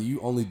 Simone. Whether you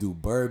only do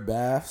bird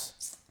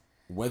baths,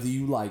 whether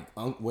you like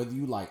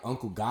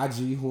Uncle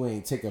Gaji who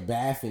ain't take a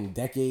bath in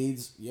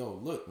decades. Yo,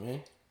 look,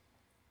 man,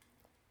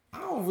 I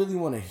don't really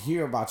want to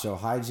hear about your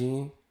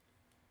hygiene.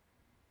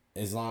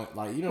 As long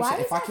like you know, why what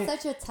I'm saying? Is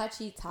that such a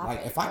touchy topic?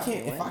 Like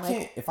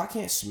if I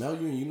can't smell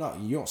you and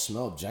you don't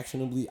smell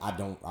objectionably, I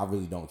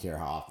really don't care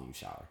how often you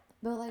shower.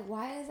 But like,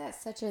 why is that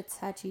such a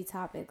touchy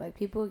topic? Like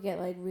people get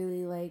like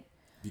really like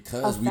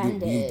because we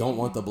don't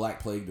want the Black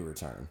Plague to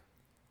return.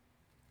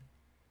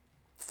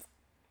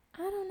 I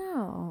don't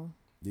know.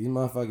 These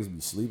motherfuckers be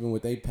sleeping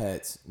with their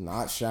pets,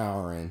 not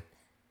showering.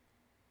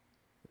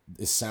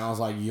 It sounds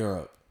like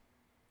Europe.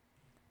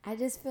 I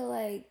just feel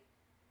like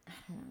I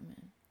don't know, man.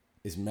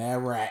 It's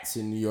mad rats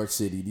in New York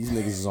City. These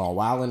niggas is all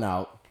wilding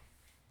out.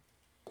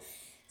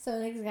 So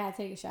niggas gotta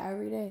take a shower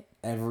every day?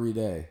 Every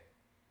day.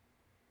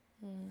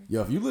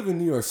 Yo, if you live in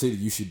New York City,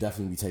 you should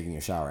definitely be taking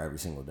a shower every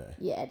single day.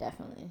 Yeah,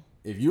 definitely.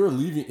 If you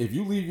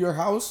leave your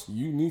house,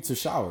 you need to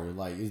shower.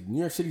 Like, New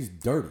York City's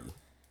dirty.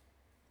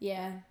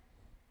 Yeah.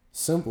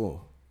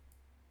 Simple.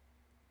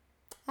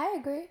 I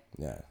agree.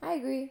 Yeah. I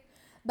agree.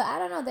 But I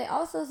don't know. They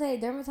also say,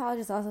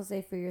 dermatologists also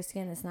say for your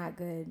skin, it's not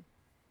good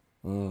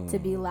to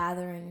be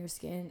lathering your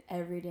skin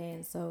every day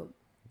in soap.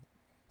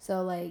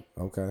 So, like,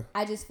 okay.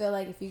 I just feel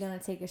like if you're going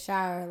to take a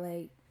shower,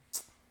 like,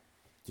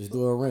 just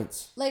do a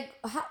rinse. Like,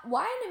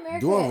 why in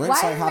America? Do a rinse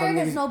why like in how America them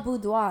there's no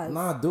boudoirs?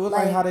 Nah, do it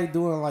like how they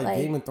doing like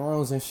Game of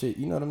Thrones and shit.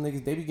 You know them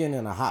niggas, they be getting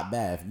in a hot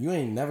bath. You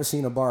ain't never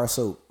seen a bar of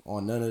soap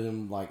on none of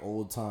them like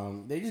old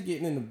time. They just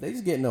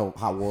getting no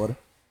hot water.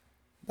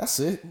 That's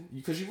it.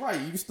 Because you're right.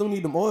 You still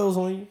need them oils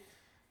on you.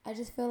 I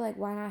just feel like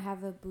why not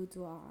have a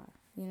boudoir?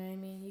 You know what I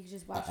mean? You can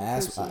just wash your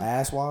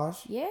ass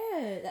wash.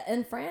 Yeah,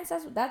 in France,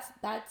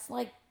 that's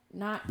like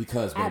not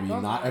because baby,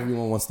 abnormal. Not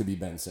everyone wants to be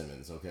Ben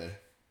Simmons. Okay.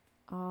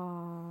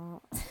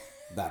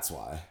 That's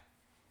why.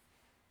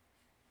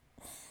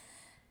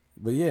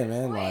 But yeah,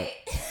 man, wait.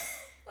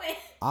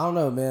 I don't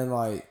know, man,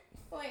 like.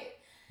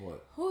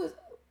 What?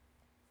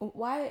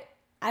 Why?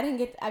 I didn't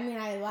get. I mean,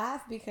 I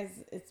laugh because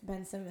it's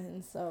Ben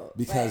Simmons. So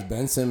because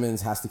Ben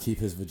Simmons has to keep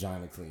his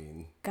vagina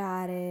clean.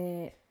 Got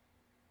it.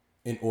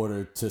 In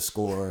order to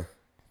score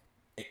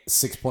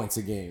 6 points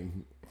a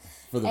game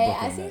for the Brooklyn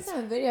Nets. I seen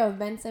some video of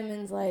Ben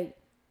Simmons like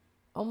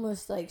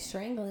almost like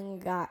strangling a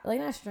guy, like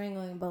not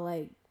strangling, but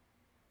like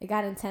it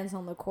got intense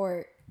on the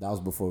court. That was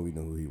before we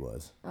knew who he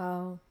was.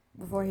 Oh,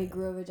 before he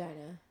grew a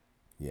vagina.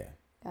 Yeah.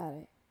 Got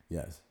it.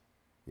 Yes.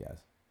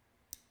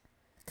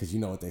 Because you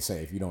know what they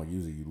say: if you don't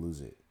use it, you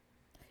lose it.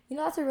 You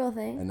know that's a real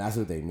thing. And that's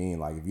what they mean.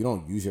 Like if you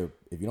don't use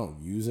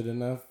it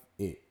enough,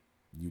 you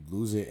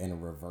lose it and it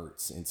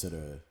reverts into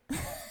the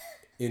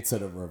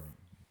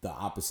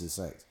opposite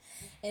sex.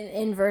 An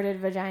inverted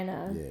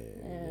vagina.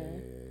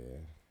 Yeah.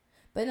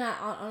 But not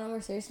on a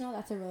more serious note,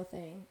 that's a real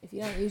thing. If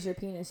you don't use your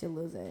penis, you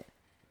lose it.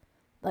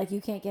 Like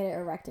you can't get it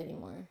erect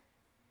anymore.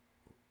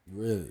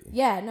 Really?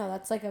 Yeah, no,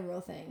 that's like a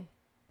real thing.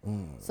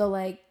 So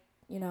like,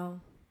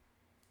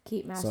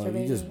 keep masturbating. So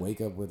you just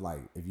wake up with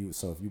if you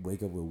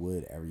wake up with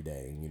wood every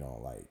day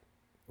and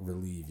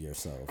relieve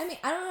yourself. I mean,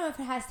 I don't know if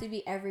it has to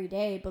be every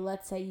day, but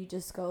let's say you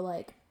just go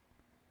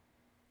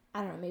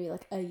I don't know, maybe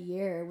a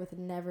year with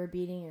never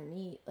beating your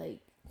meat.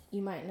 Like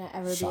you might not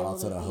ever be able to. Shout out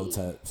to the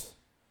Hoteps.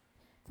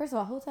 First of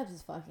all, Hoteps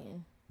is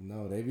fucking.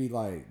 No, they be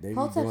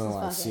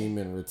doing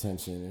semen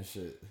retention and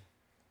shit,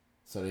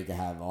 so they can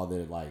have all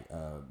their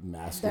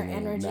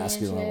masculine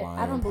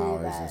lion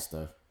powers and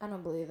stuff. I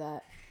don't believe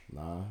that.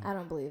 Nah. I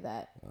don't believe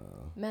that.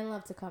 Men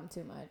love to come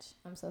too much.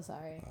 I'm so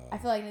sorry. I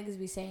feel like niggas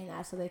be saying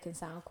that so they can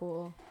sound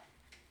cool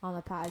on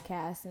the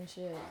podcast and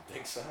shit. I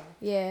think so.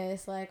 Yeah,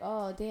 it's like,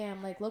 oh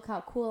damn, look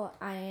how cool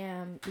I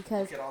am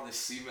because look at all this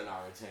semen I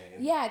retain.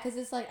 Yeah, because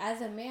it's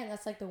as a man,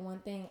 that's the one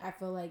thing I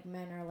feel like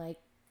men are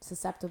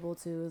susceptible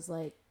to is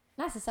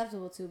not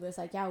susceptible to, but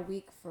it's y'all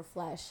weak for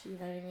flesh. You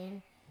know what I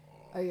mean?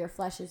 Or your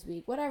flesh is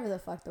weak, whatever the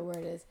fuck the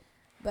word is.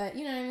 But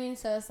you know what I mean?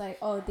 So it's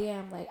oh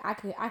damn, I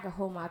could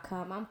hold my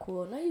cum. I'm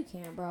cool. No, you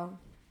can't, bro.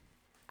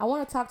 I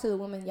want to talk to the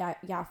women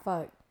y'all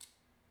fuck.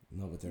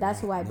 No, but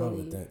that's who I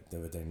believe.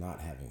 But they're not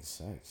having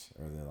sex,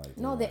 or they're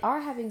no, they are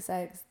having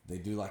sex. They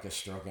do a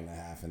stroke and a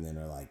half, and then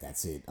they're like,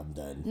 "That's it, I'm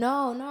done."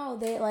 No,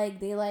 they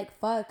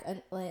fuck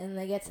and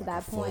they get to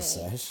that point.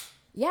 Full sesh?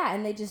 Yeah,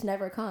 and they just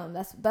never come.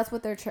 That's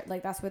what they're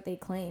that's what they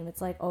claim.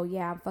 It's oh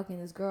yeah, I'm fucking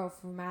this girl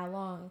for mad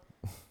long,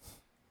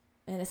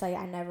 and it's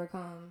I never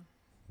come.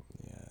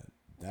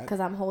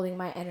 Because I'm holding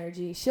my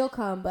energy. She'll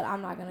come, but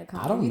I'm not going to come.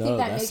 I don't know. You think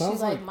that makes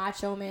you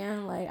macho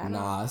man?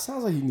 Nah, it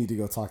sounds like you need to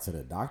go talk to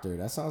the doctor.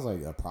 That sounds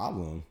like a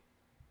problem.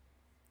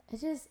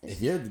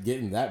 If you're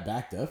getting that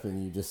backed up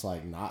and you just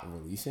not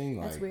releasing,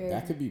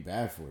 that could be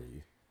bad for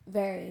you.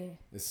 Very.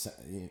 It's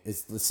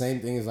the same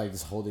thing as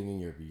just holding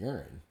in your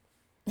urine.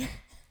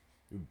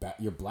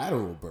 Your bladder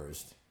will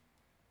burst.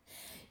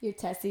 Your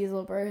testes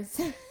will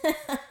burst.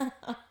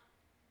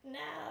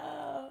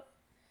 No.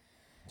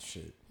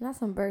 Shit. Not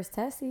some burst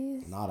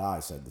testes. Not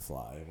I, said the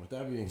fly. With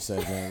that being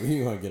said, man,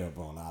 we gonna get up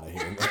on out of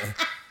here, man.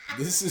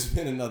 This has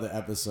been another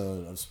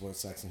episode of Sports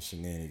Sex and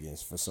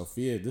Shenanigans. For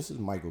Sophia, this is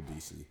Michael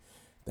Beasley.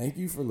 Thank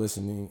you for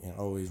listening and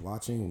always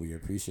watching. We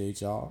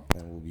appreciate y'all.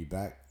 And we'll be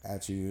back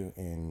at you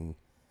in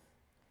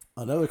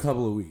another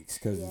couple of weeks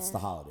because it's the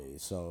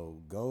holidays.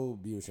 So go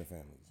be with your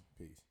family.